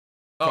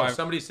Oh,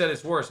 somebody said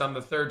it's worse. I'm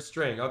the third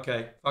string.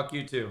 Okay. Fuck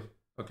you too.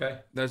 Okay.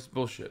 That's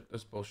bullshit.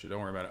 That's bullshit. Don't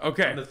worry about it.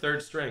 Okay. I'm the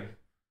third string.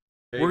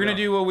 We're going to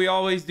do what we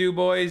always do,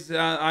 boys.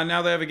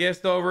 Now they have a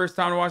guest over. It's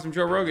time to watch some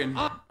Joe Rogan.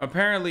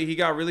 Apparently, he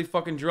got really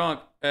fucking drunk.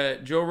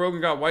 Joe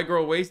Rogan got white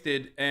girl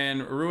wasted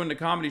and ruined the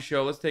comedy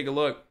show. Let's take a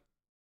look.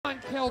 We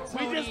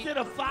just did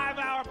a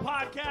 5-hour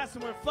podcast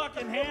and we're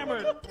fucking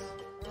hammered.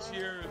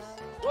 Cheers.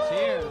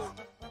 Cheers.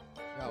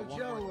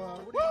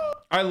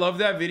 I love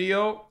that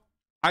video.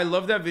 I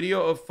love that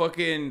video of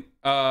fucking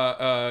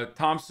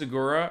Tom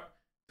Segura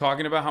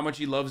talking about how much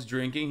he loves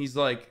drinking. He's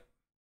like,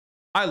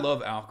 I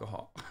love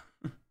alcohol.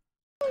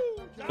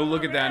 We'll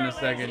look at that in a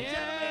second.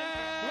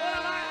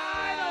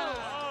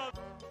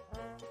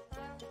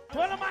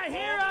 One of my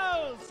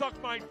heroes.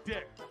 Suck my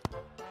dick.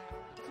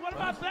 It's one of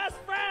my best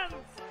friends.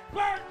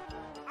 Bert,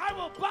 I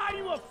will buy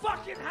you a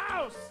fucking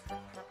house.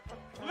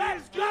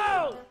 Let's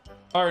go.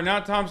 All right,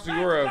 not Tom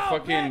Segura,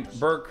 fucking bitch.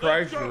 Bert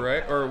Kreischer,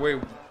 right? Or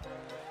wait.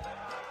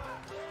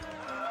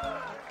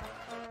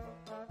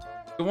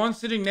 The one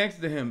sitting next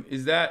to him,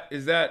 is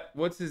that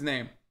what's his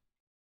name?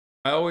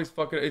 I always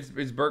fucking,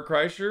 it's Bert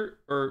Kreischer,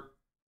 or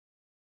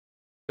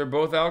they're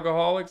both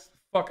alcoholics?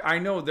 Fuck, I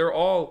know, they're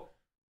all,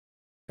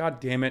 god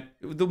damn it.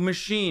 The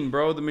Machine,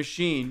 bro, the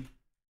Machine.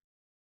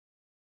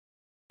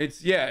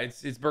 It's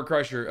Bert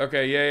Kreischer.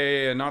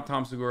 Okay, yeah, not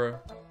Tom Segura.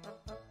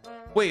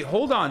 Wait,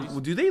 hold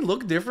on. Do they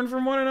look different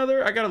from one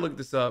another? I gotta look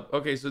this up.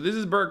 Okay, so this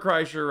is Bert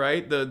Kreischer,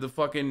 right? The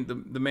fucking,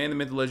 the man, the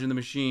myth, the legend, the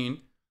Machine.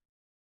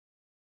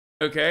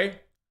 Okay.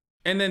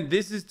 And then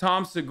this is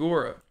Tom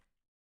Segura.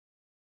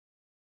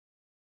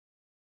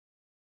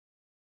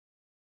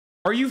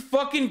 Are you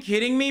fucking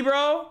kidding me,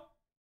 bro?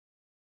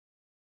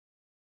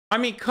 I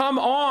mean, come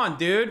on,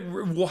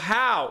 dude.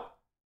 How?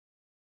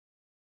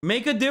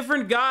 Make a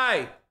different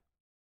guy.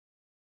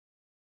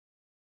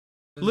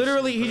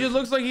 Literally, he just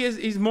looks like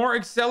he's more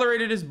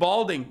accelerated as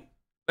balding.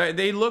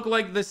 They look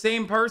like the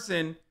same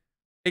person,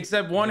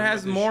 except one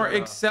has more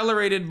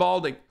accelerated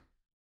balding.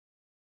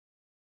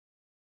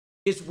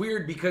 It's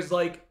weird because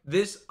like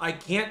this, I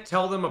can't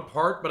tell them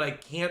apart, but I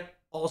can't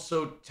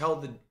also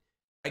tell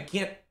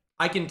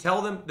I can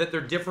tell them that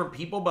they're different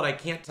people, but I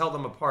can't tell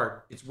them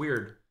apart. It's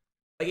weird.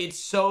 Like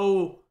it's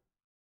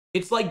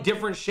like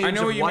different shades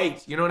of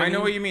white. You know what I mean? I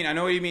know what you mean. I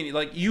know what you mean.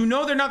 Like, you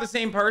know, they're not the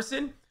same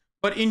person,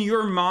 but in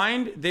your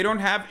mind, they don't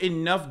have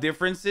enough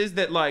differences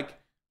that like,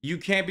 you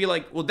can't be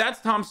like, well, that's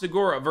Tom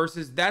Segura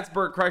versus that's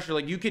Bert Kreischer.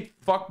 Like, you could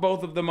fuck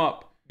both of them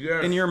up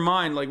in your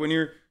mind. Like when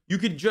you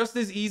could just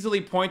as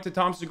easily point to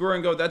Tom Segura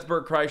and go, that's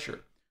Bert Kreischer.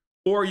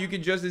 Or you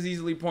could just as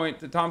easily point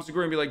to Tom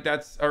Segura and be like,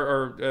 that's,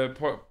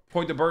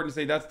 point to Bert and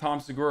say, that's Tom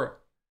Segura.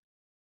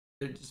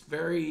 They're just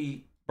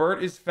very...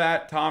 Bert is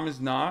fat, Tom is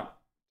not.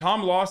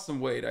 Tom lost some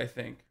weight, I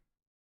think.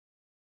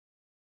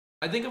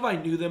 I think if I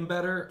knew them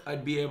better,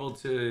 I'd be able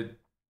to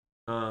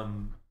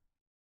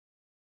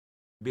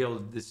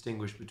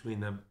distinguish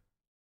between them.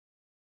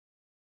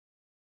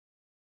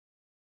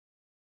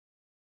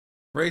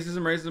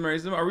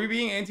 Racism. Are we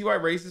being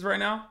anti-white racist right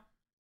now?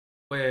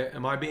 Wait,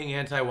 am I being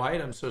anti-white?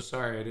 I'm so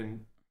sorry. I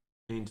didn't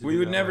mean to. We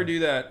would never do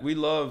that. We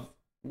love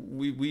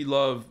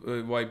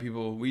white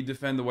people. We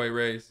defend the white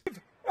race.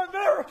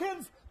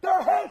 Americans,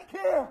 their health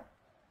care.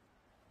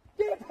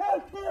 Give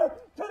health care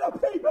to the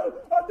people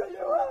of the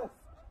U.S.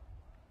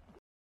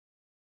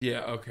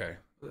 Yeah, okay.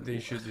 They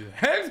should do that.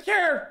 Health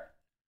care.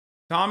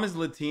 Tom is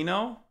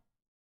Latino.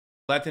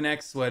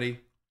 Latinx sweaty.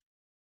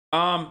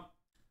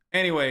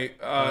 Anyway,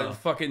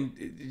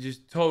 fucking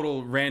just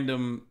total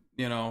random,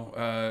 you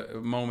know,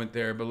 moment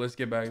there. But let's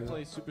get back to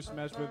play Super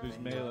Smash Brothers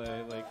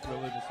Melee like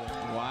religiously.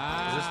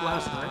 Wow. Was this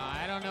last night?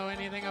 I don't know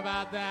anything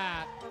about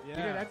that. Yeah,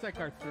 Dude, that's like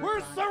our third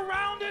We're time.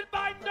 surrounded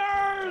by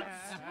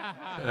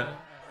nerds.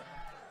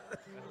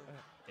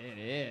 It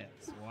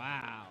is.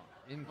 Wow.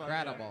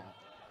 Incredible.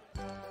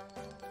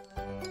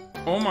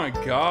 Oh my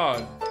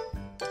god.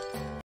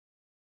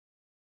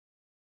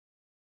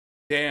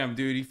 Damn,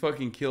 dude, he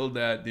fucking killed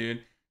that,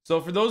 dude. So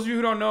for those of you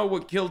who don't know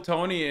what Kill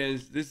Tony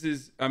is, this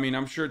is, I mean,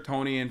 I'm sure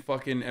Tony and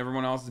fucking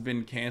everyone else has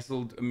been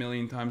canceled a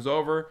million times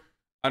over.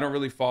 I don't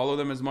really follow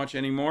them as much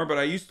anymore, but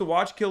I used to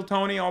watch Kill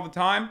Tony all the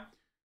time.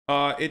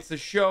 It's a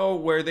show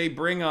where they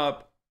bring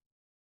on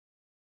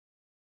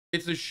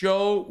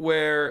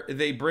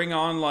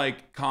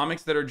like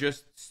comics that are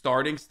just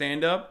starting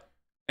stand-up,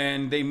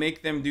 and they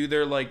make them do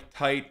their like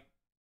tight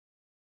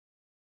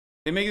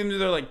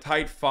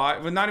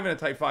five, but not even a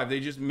tight five. They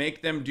just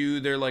make them do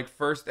their like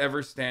first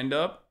ever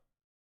stand-up,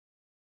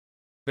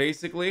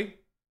 basically.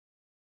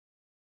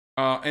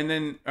 And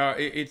then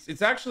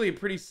it's actually a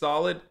pretty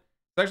solid.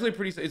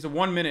 It's a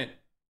 1 minute.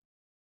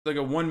 It's like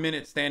a 1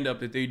 minute stand-up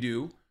that they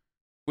do,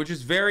 which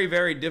is very,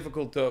 very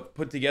difficult to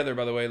put together,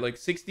 by the way. Like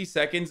 60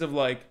 seconds of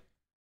like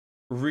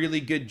really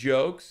good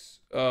jokes,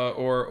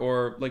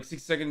 or like 60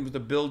 seconds with the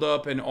build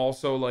up, and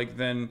also like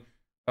then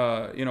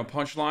you know,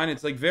 punchline.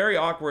 It's like very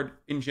awkward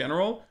in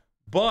general,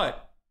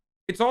 but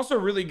it's also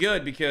really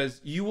good because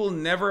you will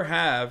never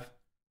have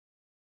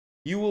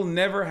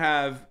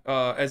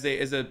as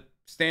a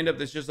stand-up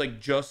that's just like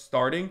just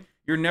starting,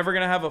 you're never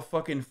gonna have a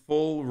fucking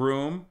full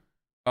room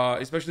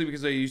especially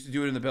because I used to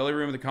do it in the belly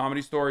room of the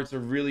Comedy Store. It's a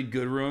really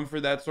good room for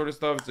that sort of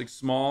stuff. It's like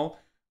small.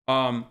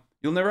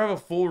 You'll never have a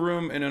full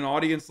room in an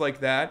audience like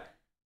that.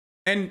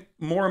 And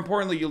more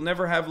importantly, you'll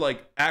never have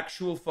like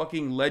actual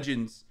fucking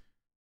legends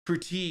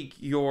critique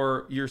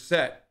your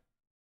set,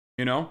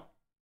 you know?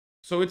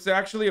 So it's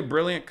actually a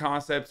brilliant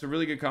concept. It's a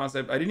really good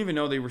concept. I didn't even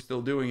know they were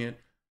still doing it.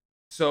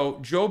 So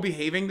Joe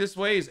behaving this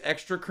way is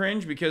extra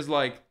cringe because,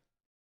 like,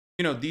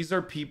 you know, these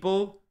are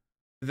people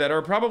that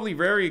are probably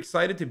very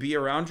excited to be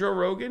around Joe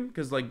Rogan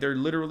because, like, they're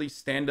literally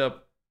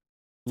stand-up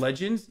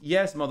legends.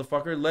 Yes,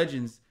 motherfucker,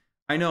 legends.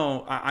 I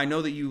know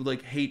that you,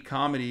 like, hate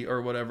comedy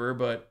or whatever,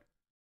 but,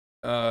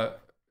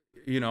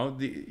 you know,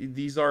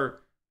 these are,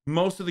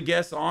 most of the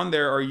guests on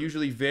there are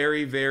usually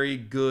very, very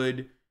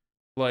good,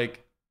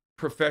 like,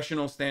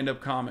 professional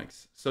stand-up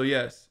comics. So,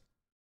 yes.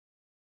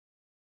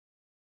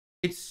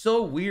 It's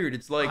so weird.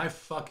 It's like, I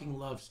fucking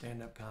love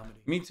stand-up comedy.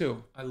 Me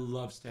too. I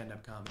love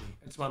stand-up comedy.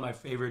 It's one of my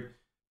favorite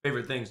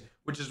things,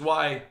 which is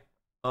why,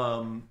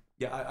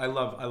 yeah, I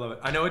love it.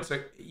 I know it's you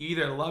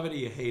either love it or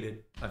you hate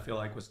it. I feel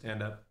like with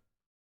stand-up.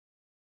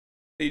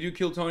 They do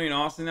Kill Tony in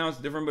Austin now. It's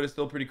different, but it's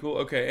still pretty cool.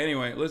 Okay,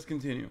 anyway, let's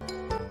continue.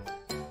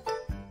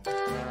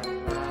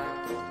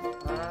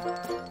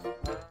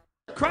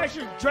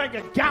 Kreischer drank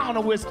a gallon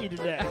of whiskey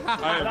today.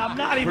 And I'm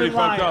not even pretty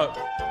lying. fucked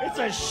up. It's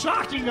a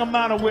shocking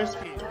amount of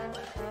whiskey.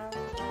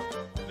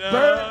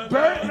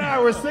 Bert and I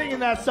were singing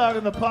that song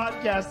in the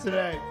podcast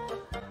today.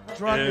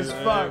 Drunk as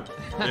fuck.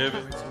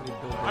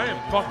 I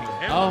am fucking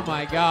hammered. Oh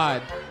my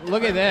God.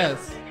 Look at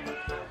this.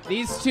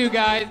 These two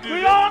guys.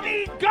 We all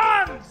need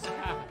guns!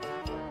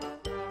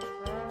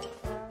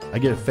 I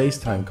get a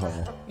FaceTime call.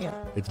 Yeah.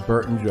 It's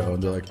Bert and Joe,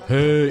 and they're like,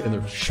 hey, and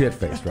they're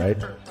shit-faced, right?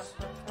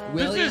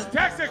 William. This is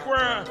Texas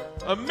where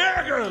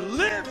America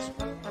lives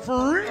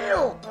for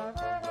real.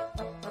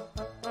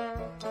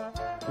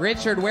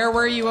 Richard, where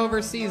were you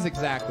overseas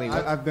exactly?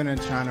 I've been in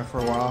China for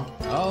a while.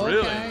 Oh, okay.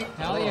 Really?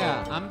 Hell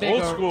yeah. I'm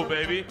big. Old school,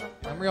 baby.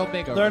 I'm real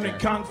big over Learning there.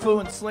 kung fu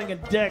and slinging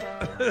dick.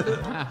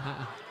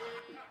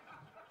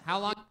 How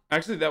long?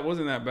 Actually, that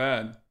wasn't that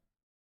bad.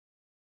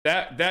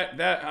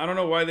 That I don't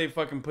know why they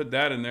fucking put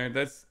that in there.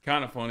 That's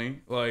kind of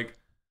funny. Like,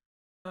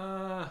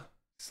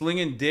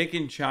 slinging dick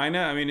in China.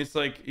 I mean, it's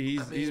like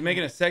he's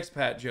making a sex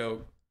pat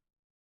joke.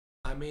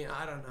 I mean,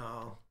 I don't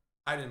know.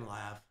 I didn't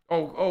laugh.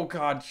 Oh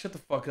God, shut the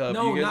fuck up.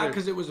 No, You guys not are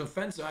because it was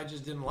offensive. I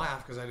just didn't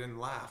laugh because I didn't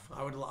laugh.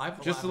 I would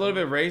just a little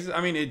bit racist. I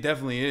mean, it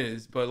definitely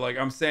is, but like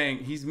I'm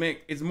saying,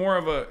 it's more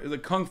of the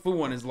kung fu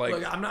one is like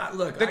Look, I'm not.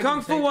 Look, the I kung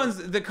can fu take one's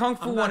it. the kung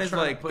fu I'm not one is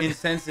trying to like put-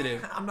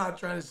 insensitive. I'm not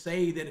trying to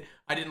say that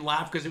I didn't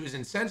laugh because it was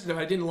insensitive.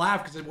 I didn't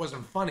laugh because it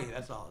wasn't funny.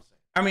 That's all I'm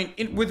saying. I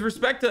mean, with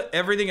respect to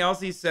everything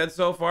else he's said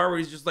so far, where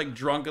he's just like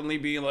drunkenly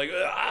being like,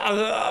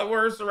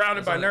 we're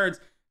surrounded by nerds.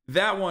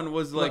 That one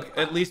was like Look,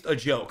 at least a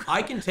joke.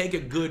 I can take a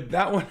good.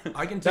 That one,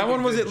 I can. Take that a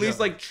one was good at least joke.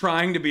 like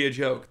trying to be a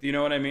joke. Do you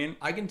know what I mean?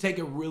 I can take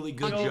a really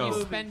good How long do you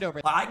joke. spend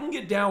over I can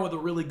get down with a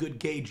really good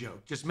gay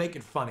joke. Just make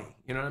it funny.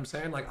 You know what I'm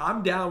saying? Like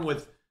I'm down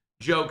with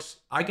jokes.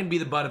 I can be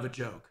the butt of a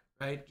joke,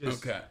 right?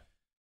 Just Okay.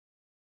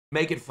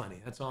 make it funny.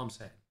 That's all I'm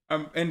saying.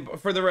 And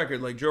for the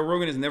record, like Joe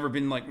Rogan has never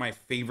been like my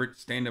favorite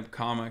stand-up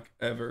comic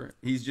ever.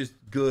 He's just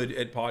good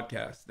at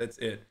podcasts. That's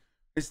it.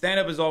 His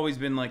stand-up has always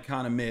been like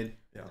kind of mid.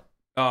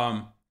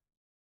 Yeah.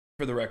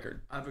 For the record,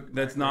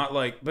 that's not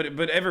like, but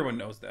everyone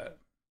knows that.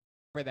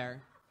 over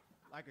there?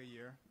 Like a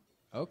year.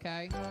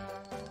 Okay.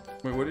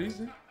 Wait, what did he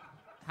say?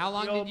 How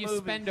long The old did you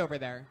movies. spend over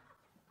there?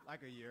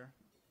 Like a year.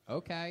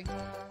 Okay.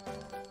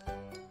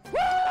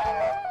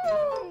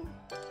 Woo!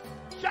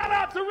 Shout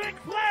out to Ric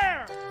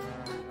Flair!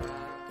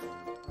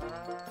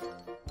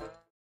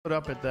 Put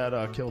up at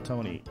that Kill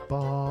Tony.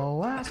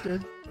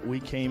 Blasted. We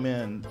came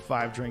in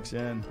 5 drinks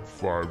in.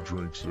 Stop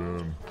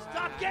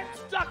getting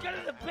stuck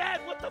under the bed!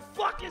 What the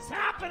fuck is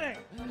happening?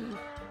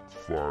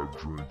 5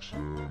 drinks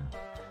in.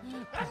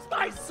 That's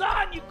my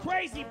son, you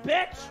crazy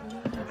bitch!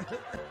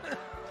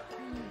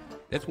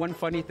 That's one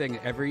funny thing.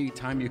 Every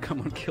time you come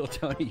on Kill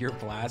Tony, you're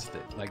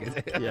blasted.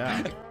 Like,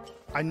 Yeah.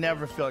 I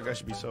never feel like I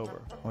should be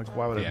sober. Like,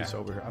 why would I Yeah. be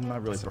sober here? I'm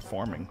not really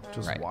performing,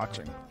 just Right.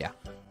 watching. Yeah.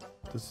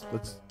 Just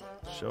let's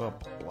show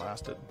up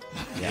blasted.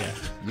 yeah,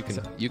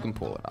 you can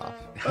pull it off.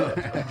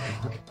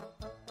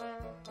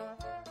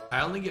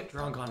 I only get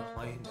drunk on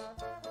planes.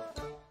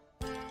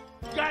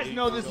 You guys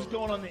know this is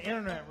going on the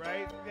internet,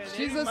 right?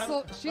 She's a I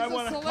want to call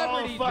a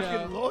celebrity,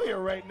 fucking Joe. lawyer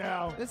right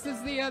now. This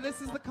is the I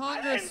didn't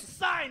Congress.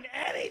 sign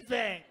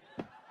anything.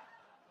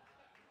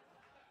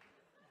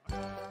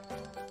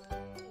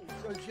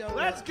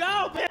 Let's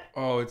go, bitch.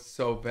 Oh, it's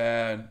so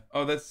bad.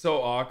 Oh, that's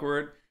so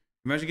awkward.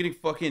 Imagine getting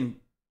fucking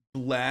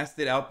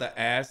blasted out the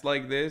ass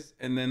like this,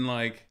 and then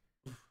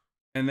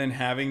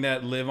having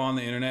that live on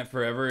the internet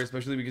forever,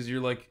 especially because you're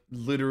like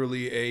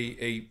literally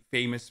a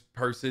famous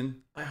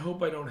person. I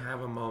hope I don't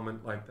have a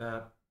moment like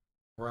that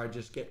where I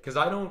just get, because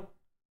I don't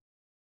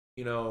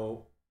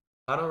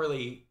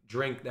really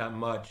drink that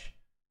much,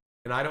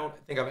 and I don't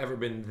think I've ever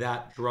been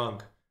that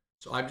drunk.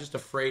 So I'm just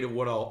afraid of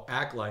what I'll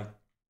act like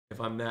if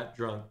I'm that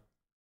drunk.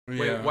 Wait,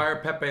 Yeah. why are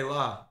Pepe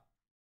La?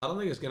 I don't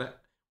think it's gonna.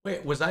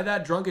 Wait, was I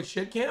that drunk at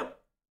shit camp?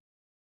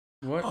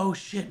 What? Oh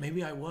shit,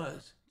 maybe I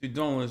was. Dude,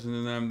 don't listen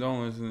to them.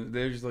 Don't listen.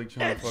 They're just like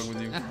trying to fuck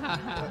with you.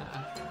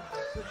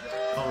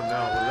 Oh no,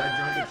 was I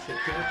drunk at shit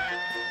camp?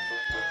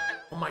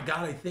 Oh my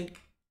god, I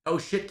think. Oh,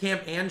 shit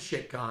camp and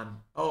shitcon.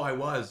 Oh, I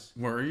was.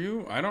 Were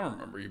you? I don't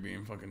remember you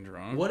being fucking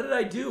drunk. What did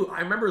I do? I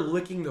remember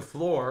licking the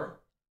floor.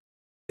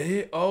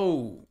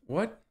 Oh,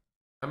 what?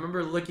 I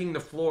remember licking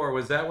the floor.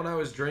 Was that when I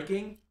was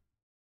drinking?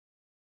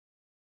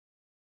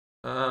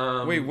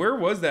 Wait, where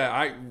was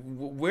that?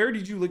 Where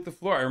did you lick the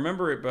floor? I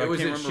remember it, but it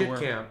was I can't at remember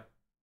shit where. camp.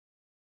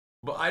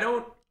 But I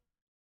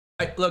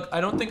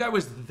don't think I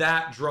was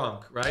that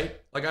drunk, right?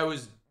 Like I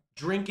was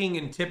drinking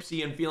and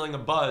tipsy and feeling a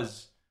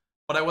buzz,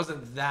 but I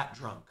wasn't that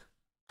drunk.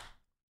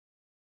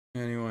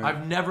 Anyway,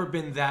 I've never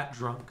been that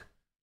drunk.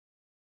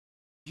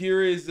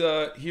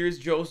 here's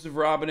Joseph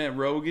Robinette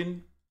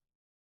Rogan.